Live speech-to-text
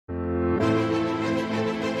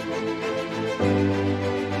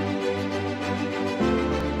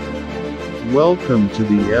Welcome to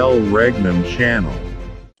the El Regnum channel.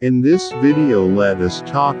 In this video let us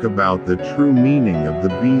talk about the true meaning of the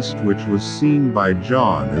beast which was seen by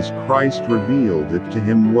John as Christ revealed it to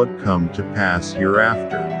him what come to pass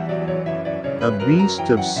hereafter. A beast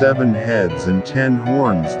of 7 heads and 10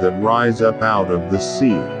 horns that rise up out of the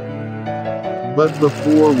sea. But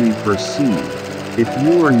before we proceed, if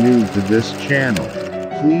you are new to this channel,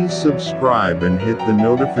 please subscribe and hit the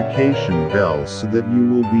notification bell so that you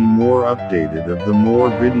will be more updated of the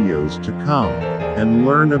more videos to come, and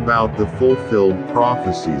learn about the fulfilled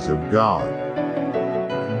prophecies of God.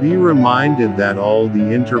 Be reminded that all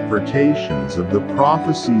the interpretations of the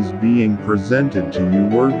prophecies being presented to you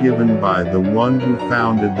were given by the one who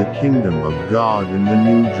founded the kingdom of God in the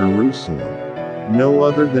New Jerusalem, no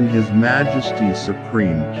other than His Majesty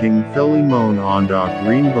Supreme King Philemon Ondak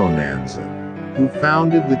Rinbonanza, who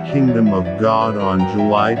founded the Kingdom of God on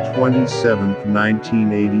July 27,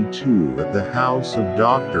 1982 at the house of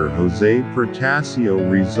Dr. Jose Protasio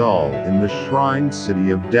Rizal in the shrine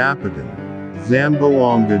city of Dapitan,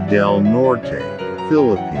 Zamboanga del Norte,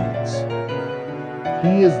 Philippines.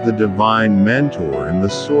 He is the divine mentor and the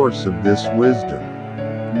source of this wisdom.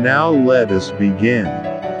 Now let us begin.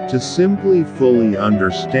 To simply fully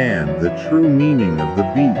understand the true meaning of the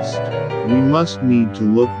beast, we must need to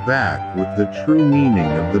look back with the true meaning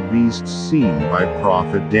of the beast seen by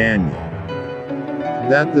Prophet Daniel.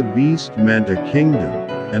 That the beast meant a kingdom,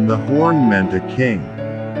 and the horn meant a king.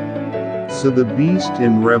 So the beast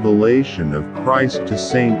in revelation of Christ to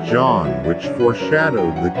Saint John, which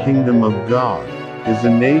foreshadowed the kingdom of God, is a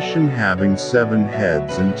nation having 7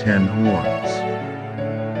 heads and 10 horns.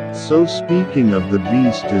 So speaking of the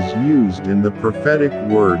beast is used in the prophetic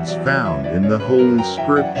words found in the Holy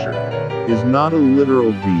Scripture, is not a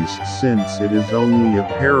literal beast since it is only a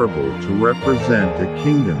parable to represent a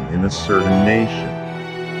kingdom in a certain nation.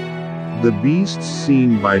 The beasts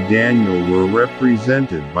seen by Daniel were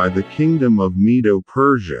represented by the kingdom of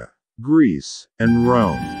Medo-Persia, Greece, and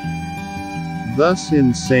Rome. Thus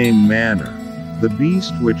in same manner, the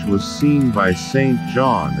beast which was seen by Saint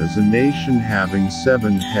John is a nation having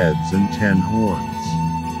 7 heads and 10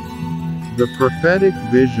 horns. The prophetic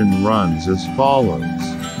vision runs as follows.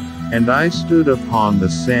 And I stood upon the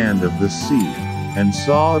sand of the sea, and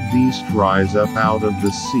saw a beast rise up out of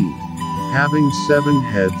the sea, having 7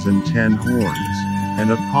 heads and 10 horns,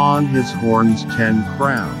 and upon his horns 10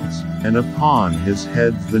 crowns, and upon his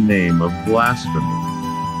heads the name of blasphemy.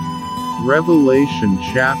 Revelation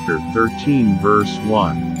chapter 13 verse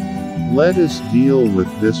 1. Let us deal with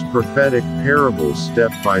this prophetic parable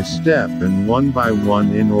step by step and one by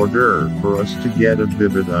one in order for us to get a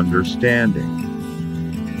vivid understanding.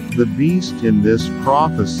 The beast in this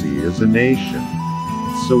prophecy is a nation.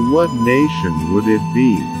 So what nation would it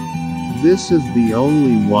be? This is the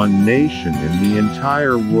only one nation in the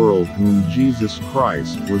entire world whom Jesus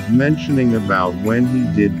Christ was mentioning about when he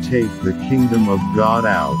did take the kingdom of God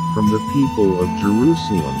out from the people of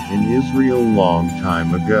Jerusalem in Israel long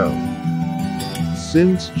time ago.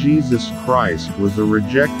 Since Jesus Christ was a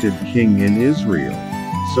rejected king in Israel,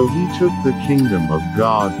 so he took the kingdom of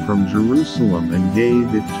God from Jerusalem and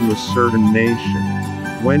gave it to a certain nation,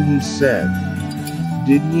 when he said,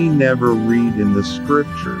 "Did ye never read in the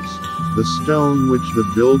scriptures, the stone which the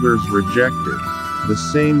builders rejected, the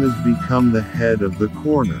same is become the head of the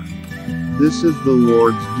corner? This is the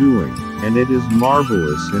Lord's doing, and it is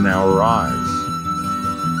marvelous in our eyes.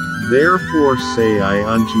 Therefore say I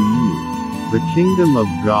unto you, the kingdom of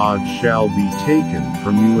God shall be taken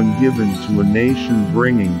from you and given to a nation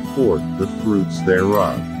bringing forth the fruits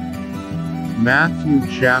thereof." Matthew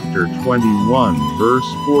chapter 21 verse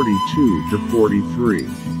 42 to 43.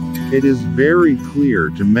 It is very clear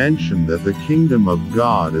to mention that the kingdom of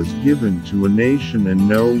God is given to a nation and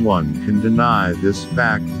no one can deny this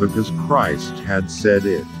fact because Christ had said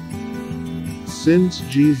it. Since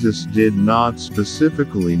Jesus did not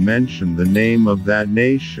specifically mention the name of that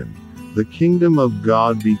nation, the kingdom of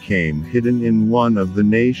God became hidden in one of the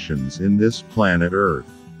nations in this planet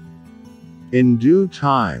Earth. In due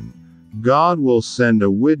time, God will send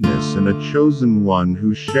a witness and a chosen one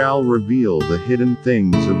who shall reveal the hidden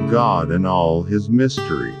things of God and all his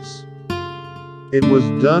mysteries. It was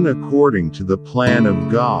done according to the plan of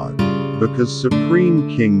God, because Supreme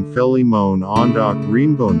King Philemon Ondak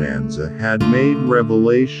Rinbonanza had made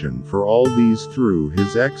revelation for all these through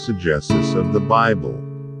his exegesis of the Bible.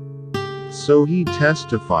 So he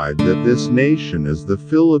testified that this nation is the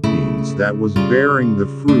Philippines that was bearing the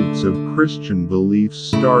fruits of Christian beliefs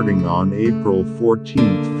starting on April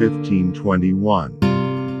 14, 1521.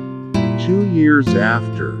 2 years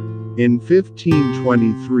after, In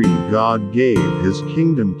 1523 God gave his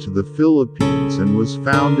kingdom to the Philippines and was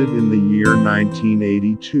founded in the year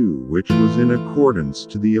 1982, which was in accordance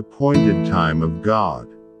to the appointed time of God.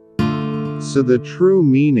 So the true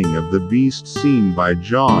meaning of the beast seen by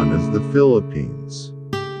John is the Philippines.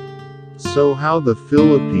 So how the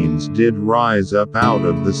Philippines did rise up out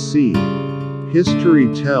of the sea. History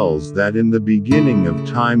tells that in the beginning of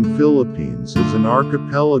time Philippines as an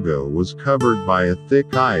archipelago was covered by a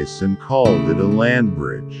thick ice and called it a land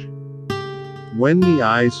bridge. When the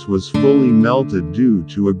ice was fully melted due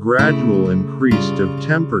to a gradual increase of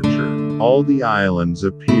temperature, all the islands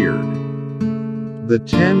appeared. The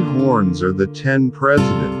 10 horns are the 10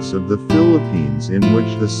 presidents of the Philippines, in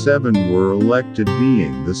which the 7 were elected,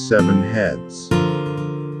 being the 7 heads.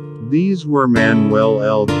 These were Manuel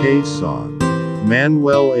L. Quezon,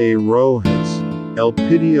 Manuel A. Rojas,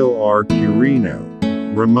 Elpidio R.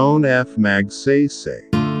 Quirino, Ramon F. Magsaysay,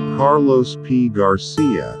 Carlos P.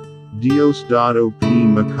 Garcia, Diosdado P.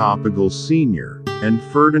 Macapagal Sr., and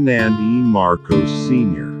Ferdinand E. Marcos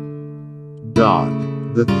Sr.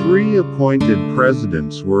 The 3 appointed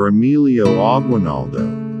presidents were Emilio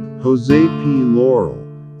Aguinaldo, Jose P. Laurel,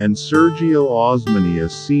 and Sergio Osmania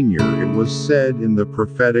Sr. It was said in the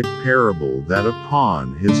prophetic parable that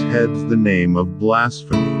upon his heads the name of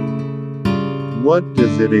blasphemy. What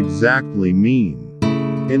does it exactly mean?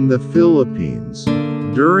 In the Philippines,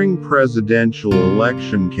 during presidential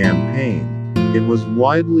election campaign, it was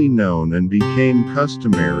widely known and became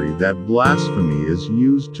customary that blasphemy is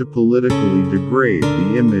used to politically degrade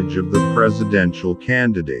the image of the presidential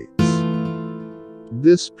candidates.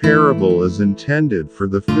 This parable is intended for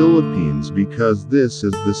the Philippines because this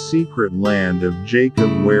is the secret land of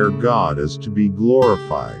Jacob where God is to be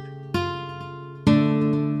glorified.